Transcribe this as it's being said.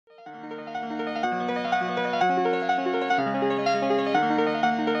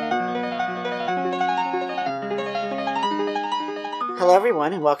Hello,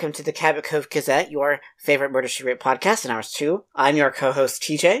 everyone, and welcome to the Cabot Cove Gazette, your favorite Murder, She Wrote podcast in ours too. I'm your co-host,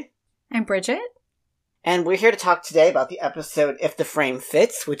 TJ. I'm Bridget. And we're here to talk today about the episode If the Frame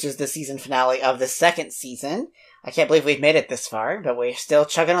Fits, which is the season finale of the second season. I can't believe we've made it this far, but we're still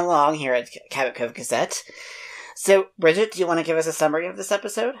chugging along here at Cabot Cove Gazette. So, Bridget, do you want to give us a summary of this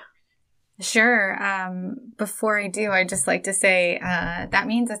episode? Sure. Before I do, I'd just like to say that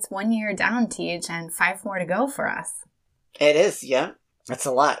means it's 1 year down, Tej, and 5 more to go for us. It is, yeah. That's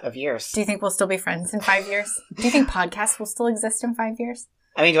a lot of years. Do you think we'll still be friends in 5 years? Do you think podcasts will still exist in 5 years?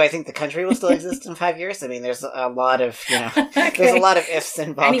 I mean, do I think the country will still exist in 5 years? I mean, there's a lot of, okay. There's a lot of ifs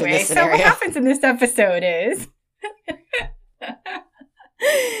involved in this scenario. So what happens in this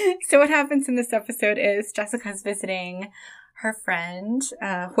episode is... Jessica's visiting her friend,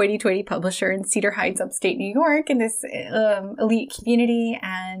 hoity-toity publisher in Cedar Heights, upstate New York, in this elite community,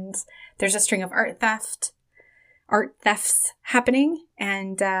 and there's a string of art thefts happening,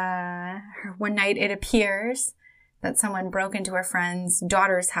 and one night it appears that someone broke into her friend's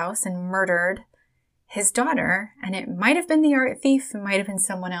daughter's house and murdered his daughter, and it might have been the art thief, it might have been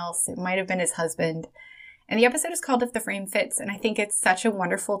someone else, it might have been his husband. And the episode is called If the Frame Fits, and I think it's such a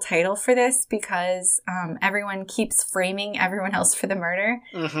wonderful title for this because everyone keeps framing everyone else for the murder.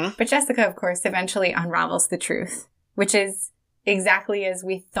 Mm-hmm. But Jessica, of course, eventually unravels the truth, which is exactly as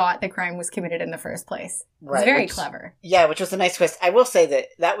we thought the crime was committed in the first place. Right, it's very clever. Yeah, which was a nice twist. I will say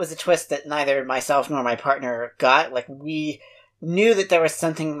that was a twist that neither myself nor my partner got. Like, we knew that there was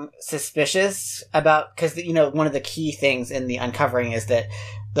something suspicious about, because, one of the key things in the uncovering is that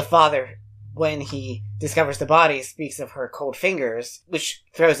the father, when he discovers the body, speaks of her cold fingers, which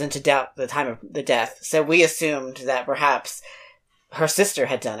throws into doubt the time of the death. So we assumed that perhaps her sister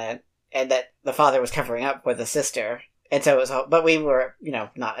had done it, and that the father was covering up with the sister. And so it was all, but we were,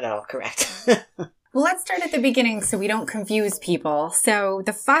 not at all correct. Well, let's start at the beginning so we don't confuse people. So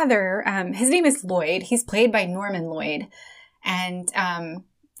the father, his name is Lloyd. He's played by Norman Lloyd. And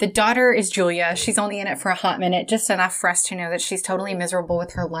the daughter is Julia. She's only in it for a hot minute, just enough for us to know that she's totally miserable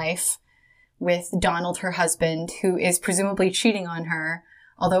with her life, with Donald, her husband, who is presumably cheating on her.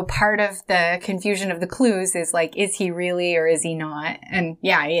 Although part of the confusion of the clues is like, is he really or is he not? And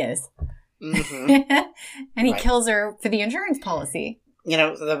yeah, he is. Mm-hmm. And he kills her for the insurance policy.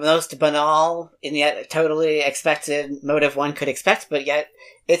 The most banal and yet totally expected motive one could expect, but yet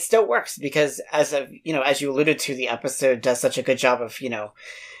it still works because as you alluded to, the episode does such a good job of,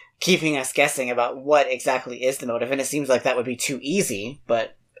 keeping us guessing about what exactly is the motive. And it seems like that would be too easy,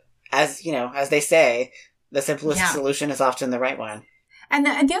 but as they say, the simplest solution is often the right one. And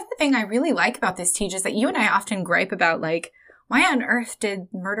the other thing I really like about this, Tej, is that you and I often gripe about, like, why on earth did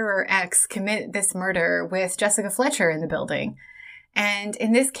murderer X commit this murder with Jessica Fletcher in the building? And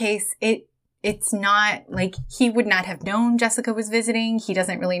in this case, it's not like he would not have known Jessica was visiting. He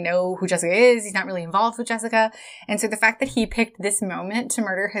doesn't really know who Jessica is. He's not really involved with Jessica. And so the fact that he picked this moment to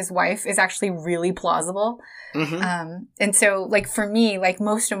murder his wife is actually really plausible. Mm-hmm. And so, like, for me, like,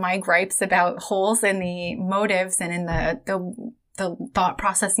 most of my gripes about holes in the motives and in the thought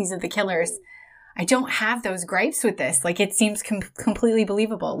processes of the killers, I don't have those gripes with this. Like, it seems completely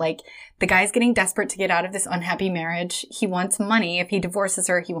believable. Like, the guy's getting desperate to get out of this unhappy marriage. He wants money. If he divorces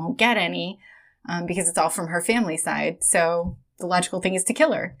her, he won't get any because it's all from her family side. So the logical thing is to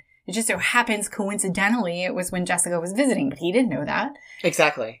kill her. It just so happens, coincidentally, it was when Jessica was visiting, but he didn't know that.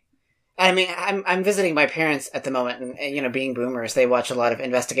 Exactly. I mean, I'm visiting my parents at the moment, and being boomers, they watch a lot of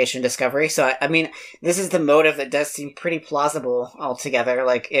Investigation Discovery. So, I mean, this is the motive that does seem pretty plausible altogether.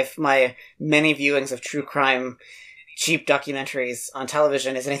 Like, if my many viewings of true crime, cheap documentaries on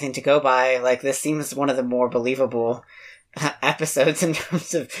television is anything to go by, like, this seems one of the more believable episodes in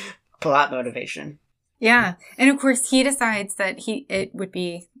terms of plot motivation. Yeah. And of course, he decides that it would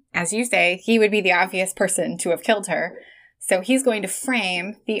be, as you say, he would be the obvious person to have killed her. So he's going to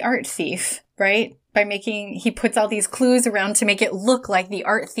frame the art thief, right? He puts all these clues around to make it look like the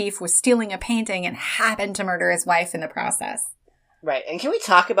art thief was stealing a painting and happened to murder his wife in the process. Right. And can we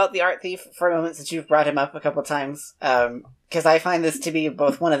talk about the art thief for a moment, since you've brought him up a couple times? Because I find this to be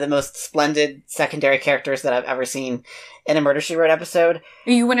both one of the most splendid secondary characters that I've ever seen in a Murder, She Wrote episode.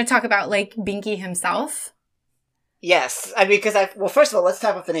 You want to talk about, like, Binky himself? Yes. I mean, first of all, let's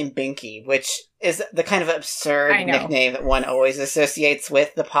talk about the name Binky, which is the kind of absurd nickname that one always associates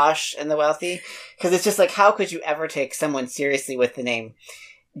with the posh and the wealthy. Because it's just like, how could you ever take someone seriously with the name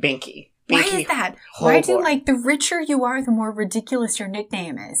Binky? Why is that? Why do, like, the richer you are, the more ridiculous your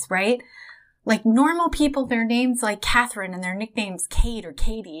nickname is, right? Like, normal people, their names like Catherine and their nicknames Kate or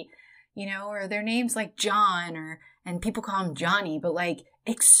Katie, or their names like John and people call him Johnny, but, like,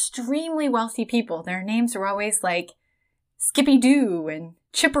 extremely wealthy people, their names are always like Skippy Doo and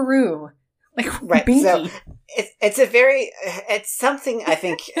Chipperoo. Like, right. Binky. So it's something I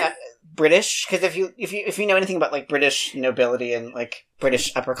think British, because if you know anything about like British nobility and like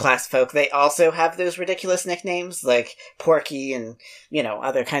British upper class folk, they also have those ridiculous nicknames like Porky and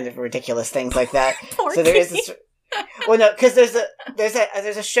other kinds of ridiculous things like that. Porky. So there is this. Well, no, because there's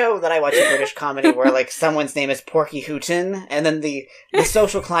a show that I watch in British comedy where like someone's name is Porky Hooton, and then the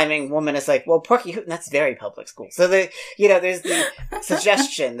social climbing woman is like, well, Porky Hooton, that's very public school. So there's the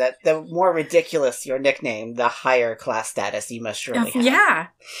suggestion that the more ridiculous your nickname, the higher class status you must surely have. Yeah.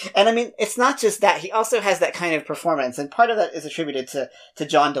 And I mean, it's not just that. He also has that kind of performance, and part of that is attributed to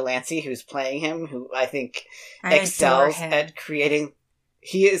John Delancey, who's playing him, who I think excels at creating.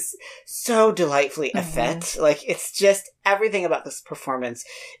 He is so delightfully effete. Like, it's just everything about this performance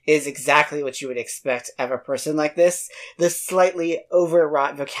is exactly what you would expect of a person like this. The slightly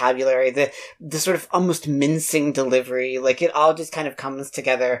overwrought vocabulary, the sort of almost mincing delivery, like it all just kind of comes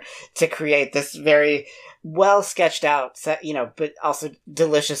together to create this very well sketched out, but also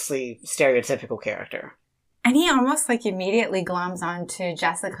deliciously stereotypical character. And he almost like immediately gloms onto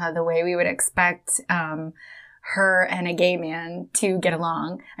Jessica the way we would expect, her and a gay man to get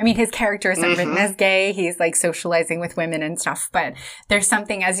along. I mean, his character isn't written as gay. He's like socializing with women and stuff, but there's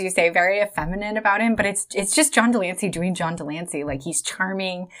something, as you say, very effeminate about him, but it's just John Delancey doing John Delancey. Like, he's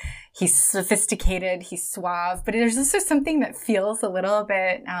charming, he's sophisticated, he's suave, but there's also something that feels a little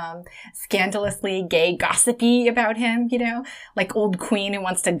bit, scandalously gay gossipy about him, like old queen who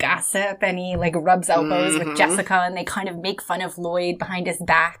wants to gossip, and he like rubs elbows with Jessica, and they kind of make fun of Lloyd behind his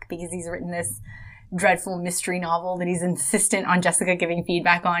back because he's written this dreadful mystery novel that he's insistent on Jessica giving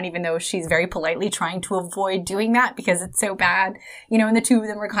feedback on, even though she's very politely trying to avoid doing that because it's so bad. And the two of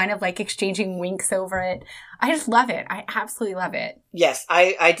them were kind of like exchanging winks over it. I just love it. I absolutely love it. Yes,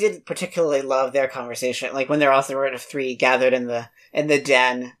 I did particularly love their conversation. Like when they're all sort of three gathered in the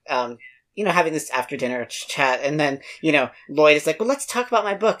den, having this after dinner chat, and then, Lloyd is like, well, let's talk about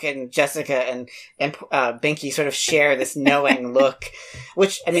my book, and Jessica and Binky sort of share this knowing look,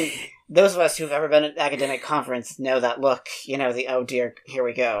 which, I mean, those of us who've ever been at an academic conference know that look, the, oh dear, here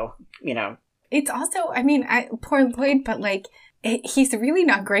we go, It's also, I mean, poor Lloyd, but like, he's really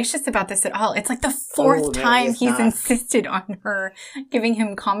not gracious about this at all. It's like the fourth time he's insisted on her giving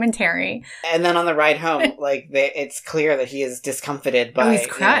him commentary. And then on the ride home, like, it's clear that he is discomfited by... he's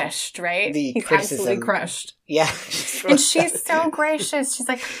crushed, right? He's criticism. absolutely crushed. Yeah. And she's so gracious. She's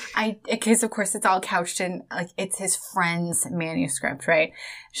like, because of course it's all couched in, like, it's his friend's manuscript, right?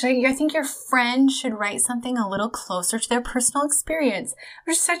 She's like, I think your friend should write something a little closer to their personal experience.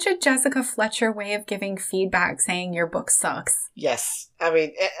 Which is such a Jessica Fletcher way of giving feedback, saying your book sucks. Yes. I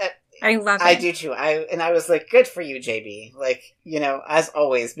mean... I love it. I do too. I was like, good for you, JB. Like, as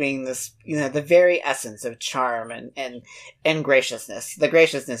always, being this, the very essence of charm and graciousness. The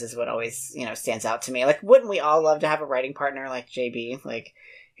graciousness is what always, stands out to me. Like, wouldn't we all love to have a writing partner like JB? Like,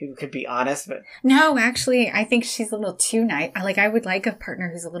 who could be honest, but... No, actually, I think she's a little too nice. I would like a partner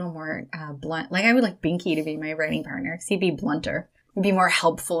who's a little more blunt. Like, I would like Binky to be my writing partner, because he'd be blunter. He'd be more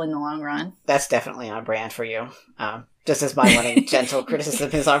helpful in the long run. That's definitely on brand for you. Just as my wanting gentle criticism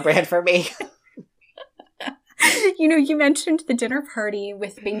is on brand for me. You mentioned the dinner party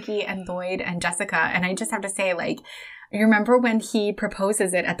with Binky and Lloyd and Jessica, and I just have to say, like, you remember when he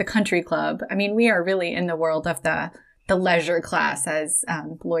proposes it at the country club? I mean, we are really in the world of the leisure class, as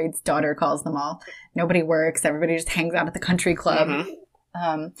Lloyd's daughter calls them all. Nobody works. Everybody just hangs out at the country club.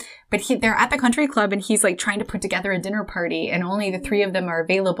 But they're at the country club, and he's like trying to put together a dinner party, and only the three of them are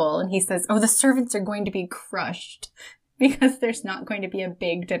available. And he says, oh, the servants are going to be crushed because there's not going to be a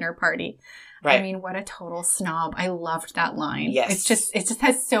big dinner party. Right. I mean, what a total snob. I loved that line. Yes. It just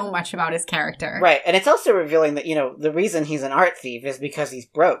has so much about his character. Right. And it's also revealing that, the reason he's an art thief is because he's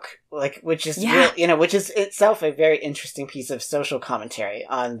broke. Like, which is, which is itself a very interesting piece of social commentary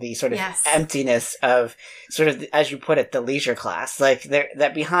on the sort of emptiness of sort of, as you put it, the leisure class. Like,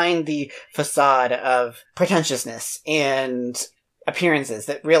 that behind the facade of pretentiousness and appearances,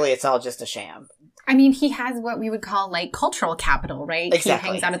 that really it's all just a sham. I mean, he has what we would call, like, cultural capital, right? Exactly.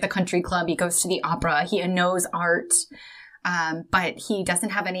 He hangs out at the country club. He goes to the opera. He knows art. But he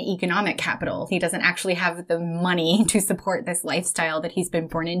doesn't have any economic capital. He doesn't actually have the money to support this lifestyle that he's been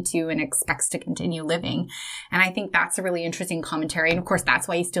born into and expects to continue living. And I think that's a really interesting commentary. And, of course, that's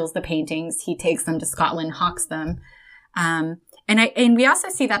why he steals the paintings. He takes them to Scotland, hawks them. And we also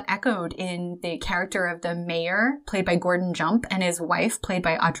see that echoed in the character of the mayor, played by Gordon Jump, and his wife, played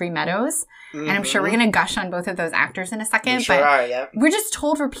by Audrey Meadows. Mm-hmm. And I'm sure we're going to gush on both of those actors in a second. We sure are, yeah. We're just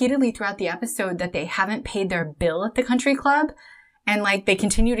told repeatedly throughout the episode that they haven't paid their bill at the country club. And like they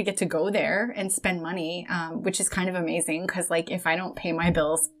continue to get to go there and spend money, which is kind of amazing because like if I don't pay my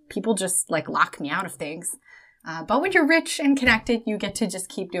bills, people just like lock me out of things. But when you're rich and connected, you get to just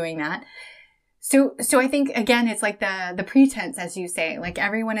keep doing that. So I think again, it's like the pretense, as you say, like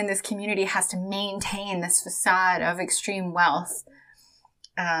everyone in this community has to maintain this facade of extreme wealth.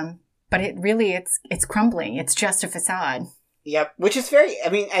 But it really, it's crumbling. It's just a facade. Yep, which is very, I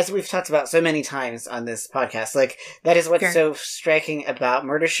mean, as we've talked about so many times on this podcast, like, that is what's so striking about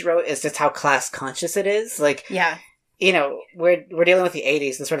Murder, She Wrote, is just how class conscious it is. Like, yeah, you know, we're dealing with the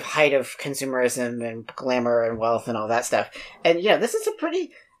 80s, the sort of height of consumerism and glamour and wealth and all that stuff. And, you know, this is a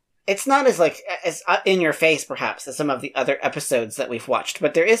pretty, it's not as, like, as in your face, perhaps, as some of the other episodes that we've watched,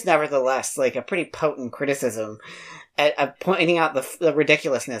 but there is nevertheless, like, a pretty potent criticism at pointing out the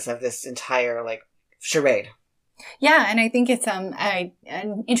ridiculousness of this entire, like, charade. Yeah, and I think it's an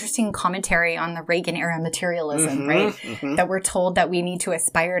interesting commentary on the Reagan-era materialism, right? Mm-hmm. That we're told that we need to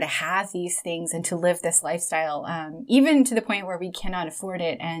aspire to have these things and to live this lifestyle, even to the point where we cannot afford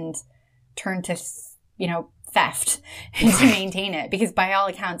it and turn to, you know, theft to maintain it. Because by all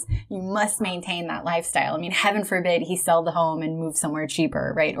accounts, you must maintain that lifestyle. I mean, heaven forbid he sell the home and move somewhere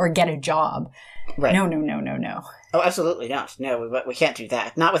cheaper, right? Or get a job. Right. No. Oh, absolutely not. No, we can't do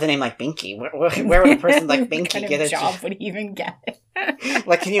that. Not with a name like Binky. Where would a person like Binky get a job? Would he even get?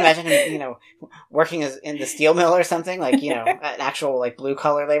 Like, can you imagine him, you know, working in the steel mill or something? Like, you know, an actual, like,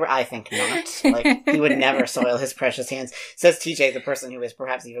 blue-collar labor? I think not. Like, he would never soil his precious hands. Says TJ, the person who is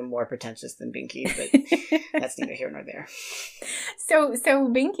perhaps even more pretentious than Binky, but that's neither here nor there. So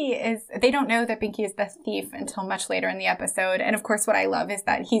Binky they don't know that Binky is the thief until much later in the episode. And of course, what I love is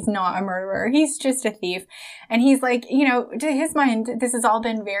that he's not a murderer. He's just a thief. And he's like, you know, to his mind, this has all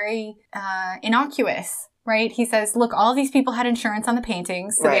been very innocuous. Right? He says, look, all these people had insurance on the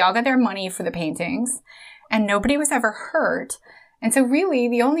paintings, so they all got their money for the paintings, and nobody was ever hurt. And so really,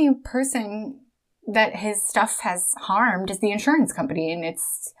 the only person that his stuff has harmed is the insurance company. And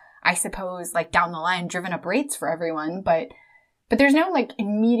it's, I suppose, like down the line, driven up rates for everyone. But there's no like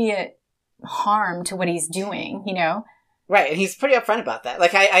immediate harm to what he's doing, you know? Right, and he's pretty upfront about that.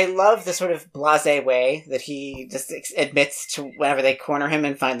 Like, I love the sort of blasé way that he just admits to whenever they corner him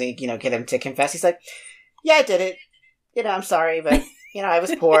and finally, you know, get him to confess. He's like, yeah, I did it. You know, I'm sorry, but, you know, I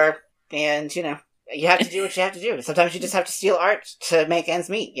was poor, and, you know, you have to do what you have to do. Sometimes you just have to steal art to make ends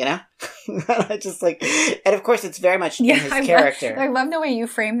meet, you know? Just like, and of course, it's very much in his character. I love the way you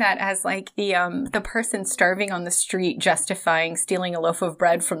frame that as like the person starving on the street justifying stealing a loaf of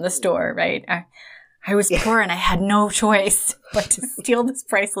bread from the store, right? I was poor and I had no choice but to steal this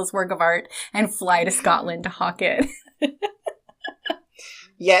priceless work of art and fly to Scotland to hawk it.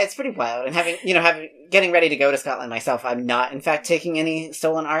 Yeah, it's pretty wild. And getting ready to go to Scotland myself, I'm not, in fact, taking any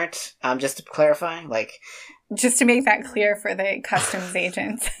stolen art. Just to clarify, like, just to make that clear for the customs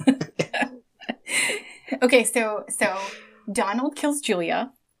agents. Okay, so Donald kills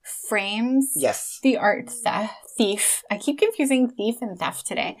Julia, frames the art thief. I keep confusing thief and theft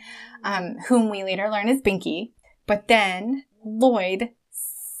today. Whom we later learn is Binky. But then Lloyd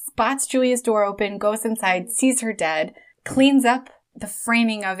spots Julia's door open, goes inside, sees her dead, cleans up the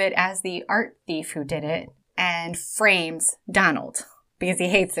framing of it as the art thief who did it, and frames Donald because he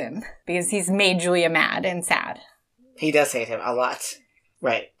hates him, because he's made Julia mad and sad. He does hate him a lot.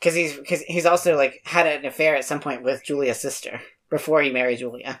 Right. Because he's also, like, had an affair at some point with Julia's sister before he married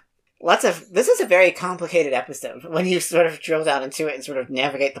Julia. This is a very complicated episode when you sort of drill down into it and sort of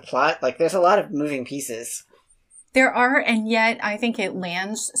navigate the plot. Like, there's a lot of moving pieces. There are, and yet I think it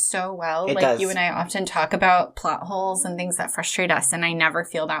lands so well. It does. You and I often talk about plot holes and things that frustrate us, and I never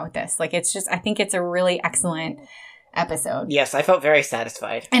feel that with this. Like, it's just, I think it's a really excellent episode. Yes, I felt very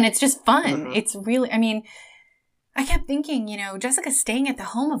satisfied. And it's just fun. Mm-hmm. It's really, I mean, I kept thinking, you know, Jessica's staying at the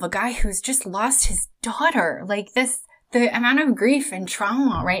home of a guy who's just lost his daughter. Like, the amount of grief and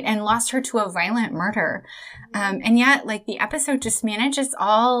trauma, right? And lost her to a violent murder. And yet, like, the episode just manages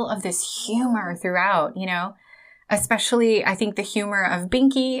all of this humor throughout, you know? Especially, I think, the humor of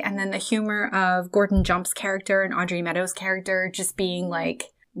Binky, and then the humor of Gordon Jump's character and Audrey Meadows' character just being, like,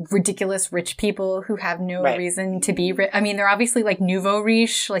 ridiculous rich people who have no reason to be rich. I mean, they're obviously, like, nouveau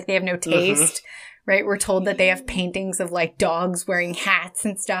riche, like, they have no taste, right? We're told that they have paintings of, like, dogs wearing hats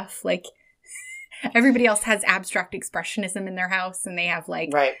and stuff. Like, everybody else has abstract expressionism in their house, and they have,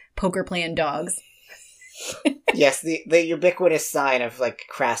 like, poker playing dogs. Yes, the ubiquitous sign of, like,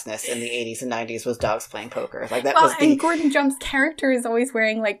 crassness in the 80s and 90s was dogs playing poker. Like, that was and Gordon Jump's character is always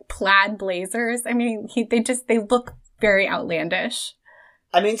wearing, like, plaid blazers. I mean, they look very outlandish.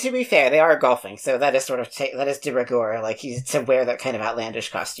 I mean, to be fair, they are golfing, so that is sort of that is de rigueur. Like, to wear that kind of outlandish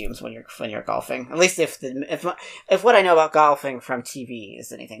costumes when you're golfing. At least if what I know about golfing from TV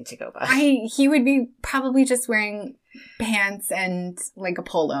is anything to go by. He would be probably just wearing pants and like a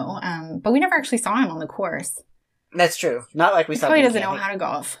polo. But we never actually saw him on the course. That's true. Not like we saw. Probably doesn't know how to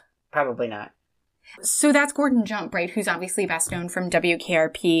golf. Probably not. So that's Gordon Jump, right? Who's obviously best known from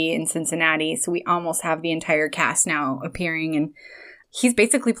WKRP in Cincinnati. So we almost have the entire cast now appearing, and he's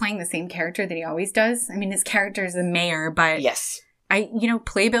basically playing the same character that he always does. I mean, his character is the mayor, but yes,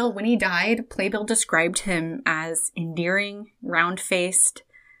 Playbill, when he died, Playbill described him as endearing, round-faced,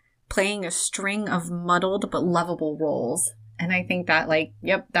 playing a string of muddled but lovable roles. And I think that,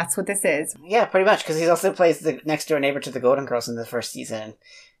 yep, that's what this is. Yeah, pretty much, because he also plays the next-door neighbor to the Golden Girls in the first season,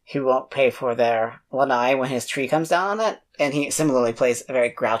 who won't pay for their lanai when his tree comes down on it. And he similarly plays a very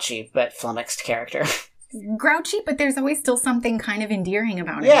grouchy but flummoxed character. Grouchy, but there's always still something kind of endearing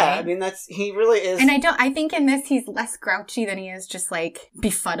about him. Yeah, right? I mean, he really is. And I think in this he's less grouchy than he is just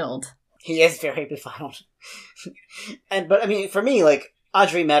befuddled. He is very befuddled. But I mean, for me,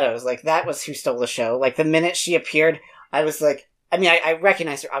 Audrey Meadows, that was who stole the show. The minute she appeared, I was I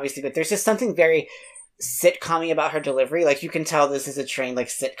recognized her obviously, but there's just something very sitcom-y about her delivery. You can tell this is a trained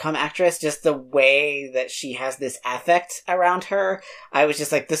sitcom actress, just the way that she has this affect around her. I was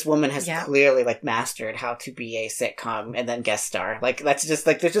just this woman has clearly mastered how to be a sitcom and then guest star. That's just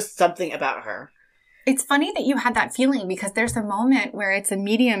there's just something about her. It's funny that you had that feeling, because there's a moment where it's a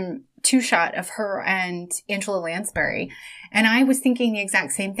medium two-shot of her and Angela Lansbury. And I was thinking the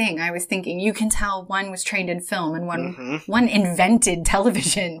exact same thing. I was thinking, you can tell one was trained in film and one invented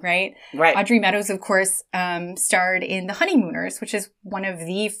television, right? Right. Audrey Meadows, of course, starred in The Honeymooners, which is one of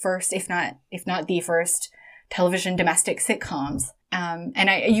the first, if not the first, television domestic sitcoms. And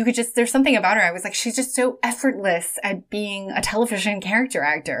there's something about her. I was she's just so effortless at being a television character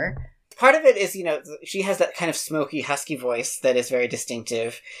actor. Part of it is, she has that kind of smoky, husky voice that is very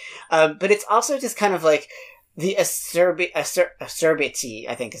distinctive. But it's also just kind of the acerbity,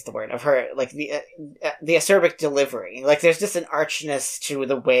 I think is the word, of her, the acerbic delivery. There's just an archness to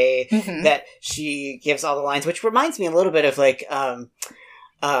the way that she gives all the lines, which reminds me a little bit of,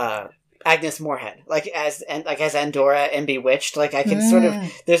 Agnes Moorehead, as Andorra and Bewitched. I can sort of,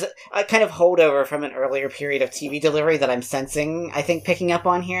 there's a kind of holdover from an earlier period of TV delivery that I'm sensing, I think, picking up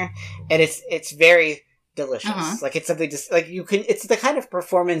on here. And it's very delicious. It's something just, it's the kind of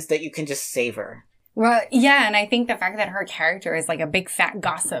performance that you can just savor. Well, yeah, and I think the fact that her character is a big fat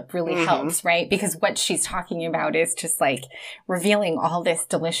gossip really helps, right? Because what she's talking about is just revealing all this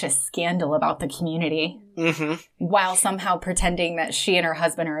delicious scandal about the community while somehow pretending that she and her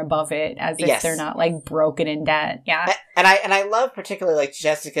husband are above it, as if they're not broken in debt. Yeah. And I love particularly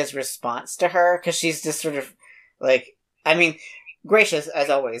Jessica's response to her, because she's just sort of gracious as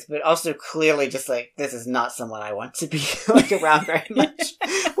always, but also clearly just this is not someone I want to be around very much.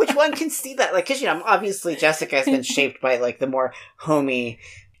 Which one can see that, because obviously Jessica has been shaped by the more homey,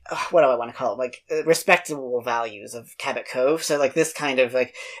 what do I want to call it, respectable values of Cabot Cove. So this kind of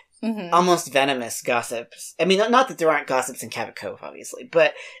almost venomous gossips. I mean, not that there aren't gossips in Cabot Cove, obviously,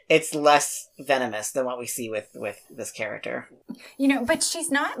 but it's less venomous than what we see with this character. But she's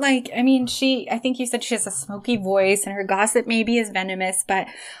not I think you said she has a smoky voice and her gossip maybe is venomous, but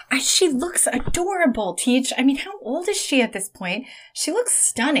she looks adorable, Teach. I mean, how old is she at this point? She looks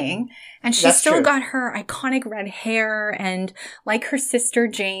stunning. And she's still got her iconic red hair, and her sister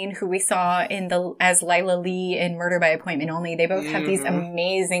Jane, who we saw as Lila Lee in Murder by Appointment Only, they both have these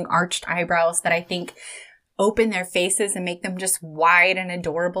amazing arched eyebrows that I think open their faces and make them just wide and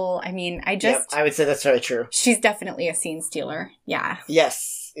adorable. I mean, I would say that's very true. She's definitely a scene stealer. Yeah.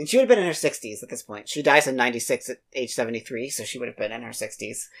 Yes. And she would have been in her 60s at this point. She dies in 96 at age 73, so she would have been in her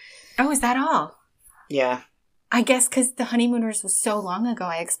 60s. Oh, is that all? Yeah. I guess because The Honeymooners was so long ago,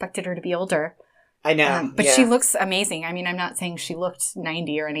 I expected her to be older. I know. But she looks amazing. I mean, I'm not saying she looked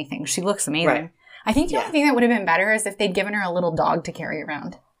 90 or anything. She looks amazing. Right. I think the only thing that would have been better is if they'd given her a little dog to carry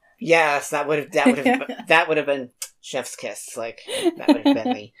around. Yes, that would have been chef's kiss. That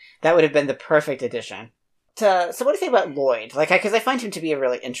would have been the perfect addition. So what do you think about Lloyd? Because I find him to be a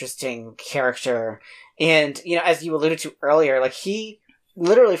really interesting character, and as you alluded to earlier, he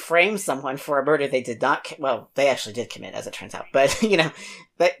literally frames someone for a murder they did not. They actually did commit, as it turns out, but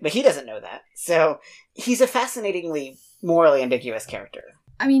but he doesn't know that. So he's a fascinatingly morally ambiguous character.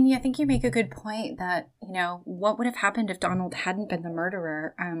 I mean, I think you make a good point that, what would have happened if Donald hadn't been the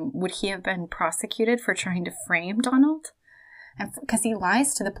murderer? Would he have been prosecuted for trying to frame Donald? And because he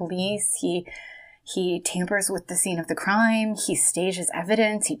lies to the police, he He tampers with the scene of the crime. He stages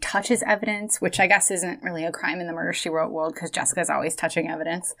evidence. He touches evidence, which I guess isn't really a crime in the Murder, She Wrote world because Jessica's always touching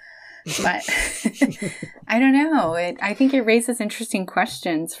evidence. But I don't know. I think it raises interesting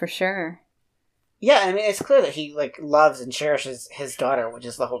questions for sure. Yeah, I mean, it's clear that he, like, loves and cherishes his daughter, which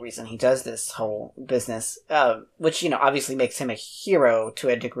is the whole reason he does this whole business, which, you know, obviously makes him a hero to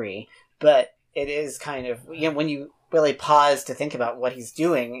a degree, but it is kind of, you know, when you really pause to think about what he's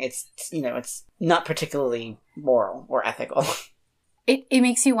doing, it's, you know, it's not particularly moral or ethical. It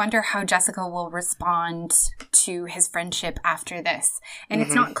makes you wonder how Jessica will respond to his friendship after this. And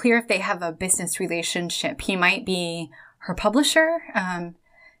it's not clear if they have a business relationship. He might be her publisher,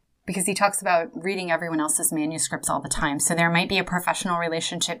 because he talks about reading everyone else's manuscripts all the time. So there might be a professional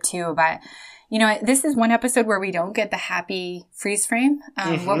relationship too. But, you know, this is one episode where we don't get the happy freeze frame.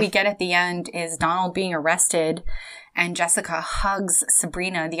 What we get at the end is Donald being arrested and Jessica hugs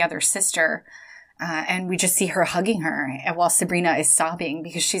Sabrina, the other sister. And we just see her hugging her while Sabrina is sobbing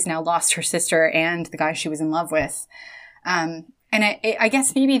because she's now lost her sister and the guy she was in love with. And I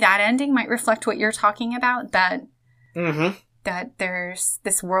guess maybe that ending might reflect what you're talking about, that that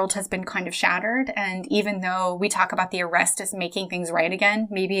this world has been kind of shattered. And even though we talk about the arrest as making things right again,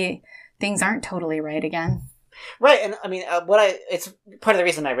 maybe things aren't totally right again. Right, and I mean, it's part of the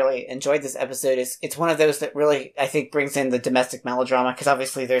reason I really enjoyed this episode is it's one of those that really, I think, brings in the domestic melodrama, because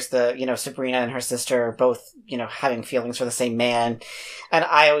obviously there's the, you know, Sabrina and her sister both, you know, having feelings for the same man, and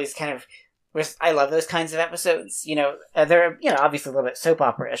I always kind of, I love those kinds of episodes, you know, they're, you know, obviously a little bit soap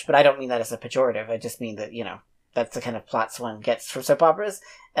opera-ish, but I don't mean that as a pejorative, I just mean that, you know, that's the kind of plots one gets from soap operas,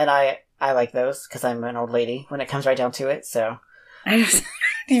 and I like those, because I'm an old lady when it comes right down to it, so. I don't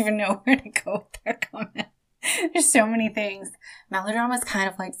even know where to go with that comment. There's so many things. Melodrama is kind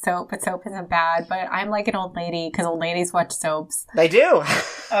of like soap, but soap isn't bad. But I'm like an old lady because old ladies watch soaps. They do.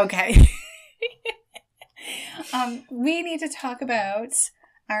 Okay. We need to talk about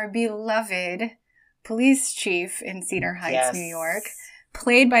our beloved police chief in Cedar Heights, New York,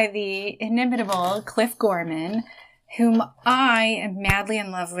 played by the inimitable Cliff Gorman, whom I am madly in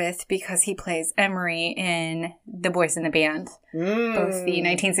love with because he plays Emery in The Boys in the Band, both the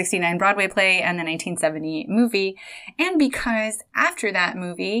 1969 Broadway play and the 1970 movie. And because after that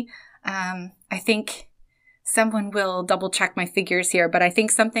movie, I think someone will double check my figures here, but I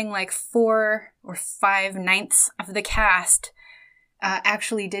think something like 4 or 5/9 of the cast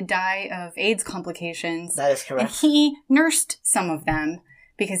actually did die of AIDS complications. That is correct. And he nursed some of them.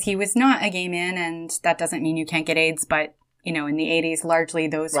 Because he was not a gay man, and that doesn't mean you can't get AIDS, but, you know, in the 80s, largely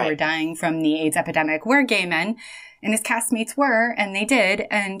those who were dying from the AIDS epidemic were gay men, and his castmates were, and they did,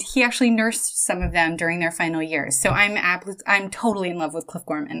 and he actually nursed some of them during their final years. So I'm totally in love with Cliff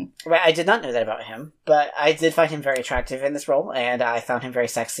Gorman. Right, I did not know that about him, but I did find him very attractive in this role, and I found him very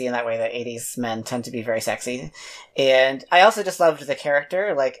sexy in that way that 80s men tend to be very sexy. And I also just loved the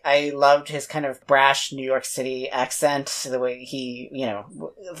character. Like, I loved his kind of brash New York City accent, the way he, you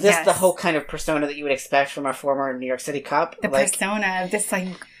know, the whole kind of persona that you would expect from a former New York City cop. The persona of this, like,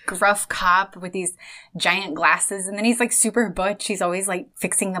 gruff cop with these giant glasses, and then he's like super butch. He's always like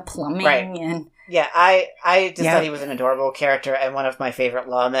fixing the plumbing. And yeah, I just thought he was an adorable character and one of my favorite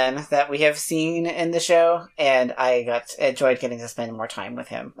lawmen that we have seen in the show, and I enjoyed getting to spend more time with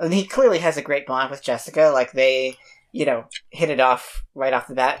him. And he clearly has a great bond with Jessica. Like, they, you know, hit it off right off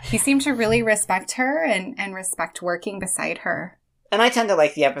the bat. He seemed to really respect her and respect working beside her. And I tend to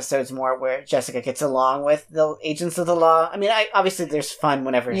like the episodes more where Jessica gets along with the agents of the law. I mean, obviously there's fun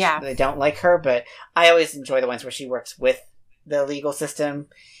whenever they don't like her, but I always enjoy the ones where she works with the legal system.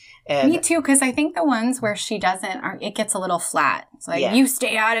 And me too, because I think the ones where she doesn't, it gets a little flat. It's like, you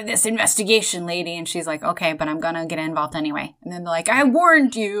stay out of this investigation, lady. And she's like, okay, but I'm going to get involved anyway. And then they're like, I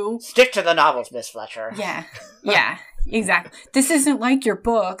warned you. Think to the novels, Miss Fletcher. Yeah. Yeah, exactly. This isn't like your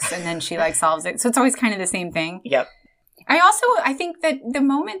books. And then she like solves it. So it's always kind of the same thing. Yep. I think that the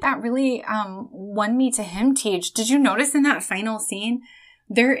moment that really won me to him, Teej, did you notice in that final scene,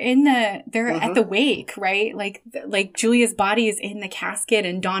 they're at the wake, right? Like Julia's body is in the casket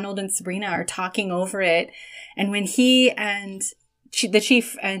and Donald and Sabrina are talking over it. And when he and the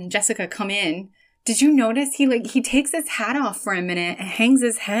chief and Jessica come in, did you notice he takes his hat off for a minute and hangs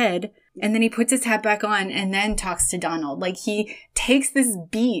his head, and then he puts his hat back on and then talks to Donald. Like, he takes this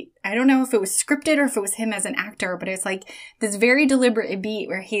beat. I don't know if it was scripted or if it was him as an actor, but it's like this very deliberate beat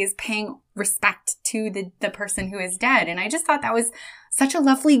where he is paying respect to the person who is dead. And I just thought that was such a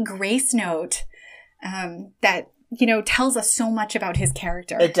lovely grace note that, you know, tells us so much about his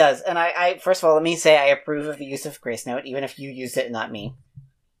character. It does. And I first of all, let me say I approve of the use of grace note, even if you used it and not me.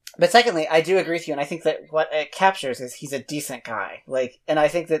 But secondly, I do agree with you, and I think that what it captures is he's a decent guy. And I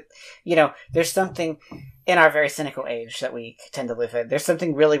think that, there's something in our very cynical age that we tend to live in. There's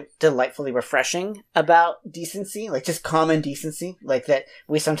something really delightfully refreshing about decency, just common decency, that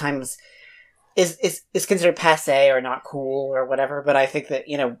we sometimes is considered passé or not cool or whatever. But I think that,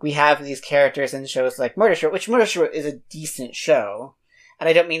 we have these characters in shows like Murder, She Wrote, which Murder, She Wrote is a decent show. And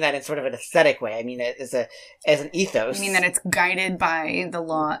I don't mean that in sort of an aesthetic way. I mean it as an ethos. I mean that it's guided by the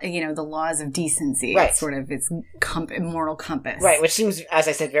law, the laws of decency. Right. It's sort of its moral compass. Right, which seems, as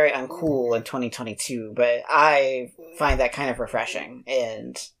I said, very uncool in 2022. But I find that kind of refreshing,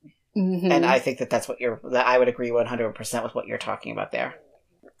 and I think that's what that I would agree 100% with what you're talking about there.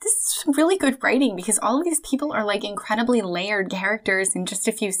 This is really good writing because all of these people are incredibly layered characters in just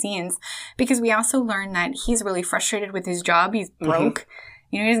a few scenes. Because we also learn that he's really frustrated with his job. He's broke.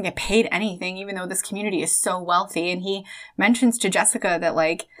 He doesn't get paid anything, even though this community is so wealthy. And he mentions to Jessica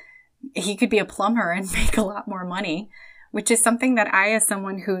that, he could be a plumber and make a lot more money, which is something that I, as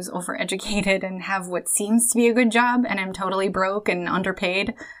someone who's overeducated and have what seems to be a good job and am totally broke and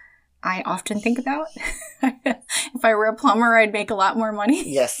underpaid, I often think about. If I were a plumber, I'd make a lot more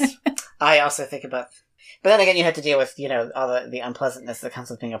money. Yes. I also think about... But then again, you have to deal with, all the unpleasantness that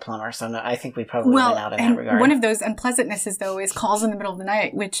comes with being a plumber. So no, I think we probably went out in that regard. One of those unpleasantnesses, though, is calls in the middle of the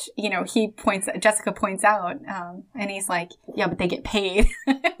night, which, Jessica points out. And he's like, yeah, but they get paid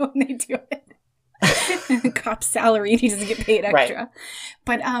when they do it. The cop's salary, he doesn't get paid extra. Right.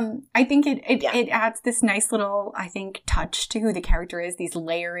 But I think it adds this nice little, touch to who the character is, these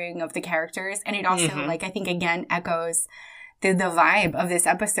layering of the characters. And it also, I think, again, echoes the vibe of this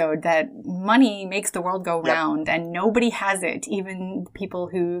episode that money makes the world go round and nobody has it. Even people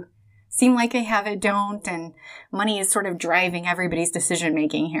who seem like they have it don't. And money is sort of driving everybody's decision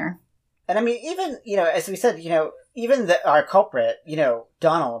making here. And I mean, even, as we said, even our culprit,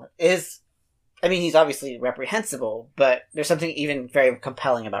 Donald is, he's obviously reprehensible, but there's something even very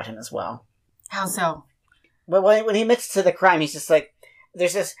compelling about him as well. How so? Well, when he admits to the crime, he's just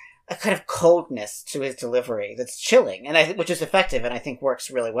there's this a kind of coldness to his delivery that's chilling, and which is effective, and I think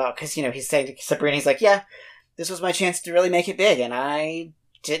works really well, because, he's saying to Sabrina, he's like, yeah, this was my chance to really make it big, and I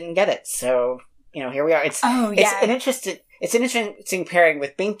didn't get it, so, here we are. It's an interesting pairing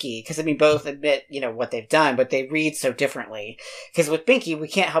with Binky, because, both admit, what they've done, but they read so differently. Because with Binky, we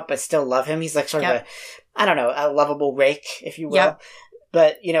can't help but still love him. He's sort of a lovable rake, if you will. Yep.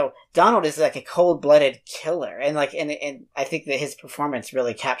 But, Donald is a cold-blooded killer. And and I think that his performance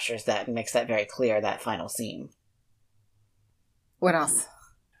really captures that and makes that very clear, that final scene. What else?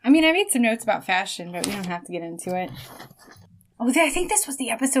 I made some notes about fashion, but we don't have to get into it. Oh, I think this was the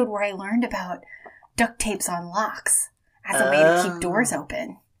episode where I learned about duct tapes on locks as a way to keep doors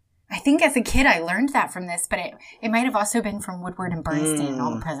open. I think as a kid I learned that from this, but it might have also been from Woodward and Bernstein,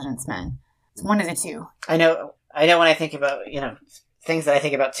 All the President's Men. It's one of the two. I know when I think about, things that I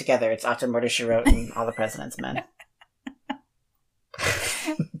think about together, it's often Murder, She Wrote and All the President's Men.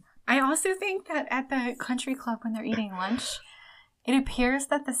 I also think that at the country club when they're eating lunch, it appears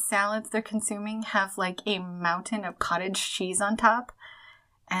that the salads they're consuming have a mountain of cottage cheese on top.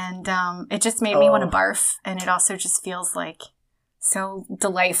 And it just made me want to barf. And it also just feels so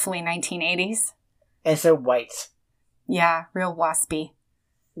delightfully 1980s. And so white. Yeah, real waspy.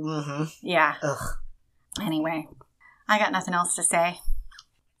 Mm-hmm. Yeah. Ugh. Anyway, I got nothing else to say.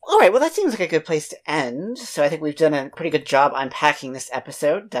 All right, well, that seems like a good place to end. So I think we've done a pretty good job unpacking this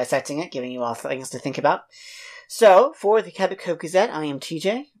episode, dissecting it, giving you all things to think about. So, for the Cabot Cove Gazette, I am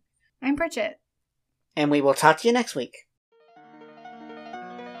TJ. I'm Bridget. And we will talk to you next week.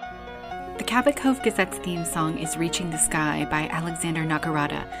 The Cabot Cove Gazette's theme song is Reaching the Sky by Alexander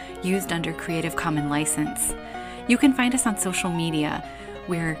Nakarada, used under Creative Commons license. You can find us on social media.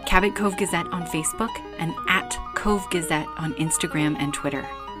 We're Cabot Cove Gazette on Facebook and @Cove Gazette on Instagram and Twitter.